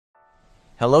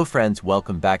Hello friends,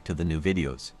 welcome back to the new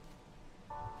videos.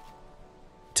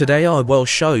 Today I will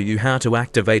show you how to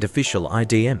activate official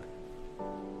IDM.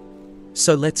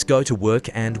 So let's go to work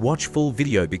and watch full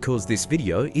video because this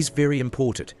video is very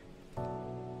important.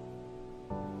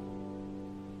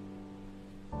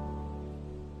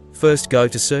 First go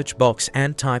to search box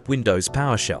and type Windows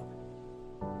PowerShell.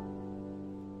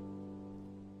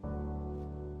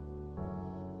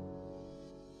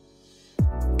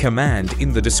 Command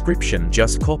in the description,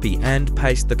 just copy and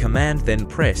paste the command, then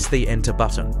press the enter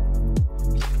button.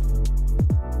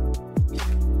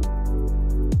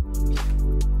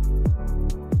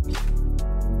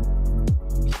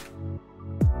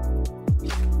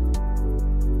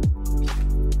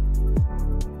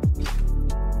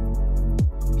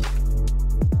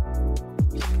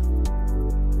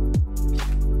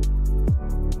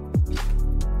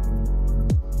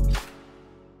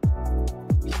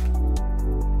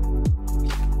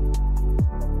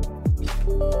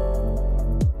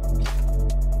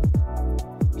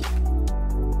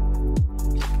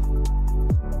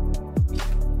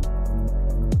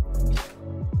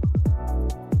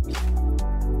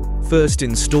 First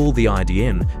install the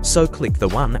IDM, so click the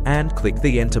one and click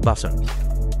the enter button.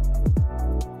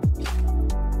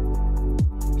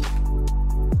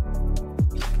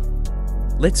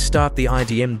 Let's start the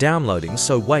IDM downloading,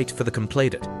 so wait for the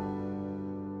completed.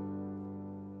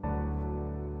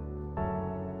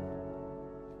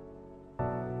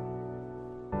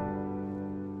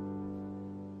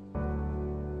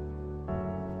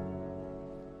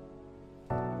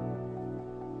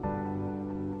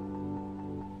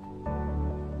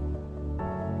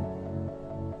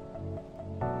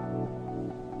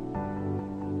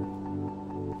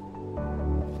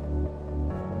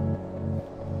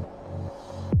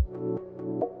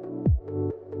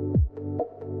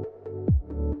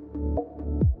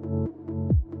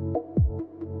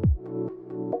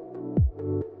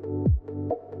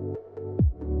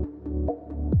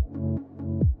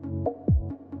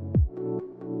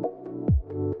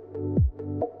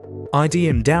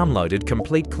 IDM downloaded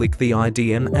complete, click the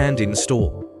IDM and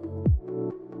install.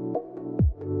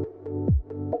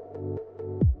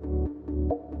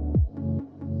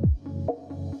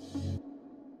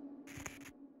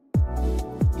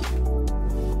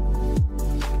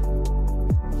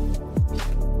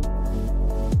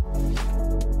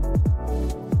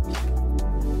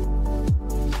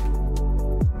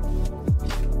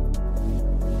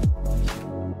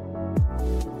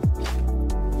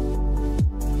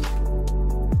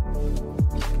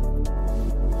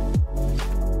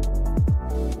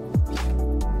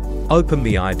 Open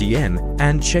the IDM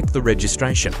and check the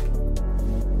registration.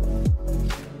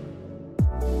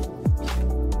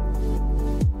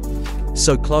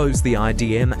 So close the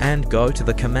IDM and go to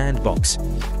the command box.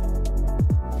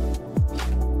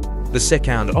 The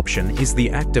second option is the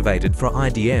activated for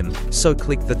IDM, so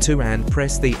click the 2 and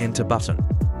press the enter button.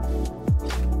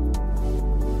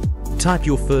 Type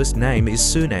your first name is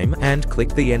surname and click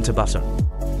the enter button.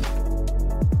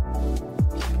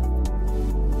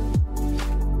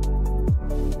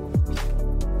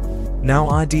 Now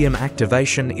IDM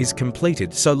activation is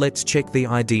completed, so let's check the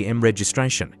IDM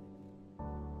registration.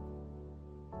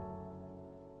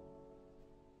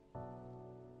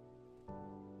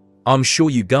 I'm sure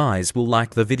you guys will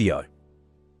like the video.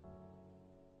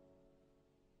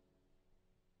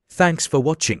 Thanks for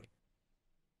watching.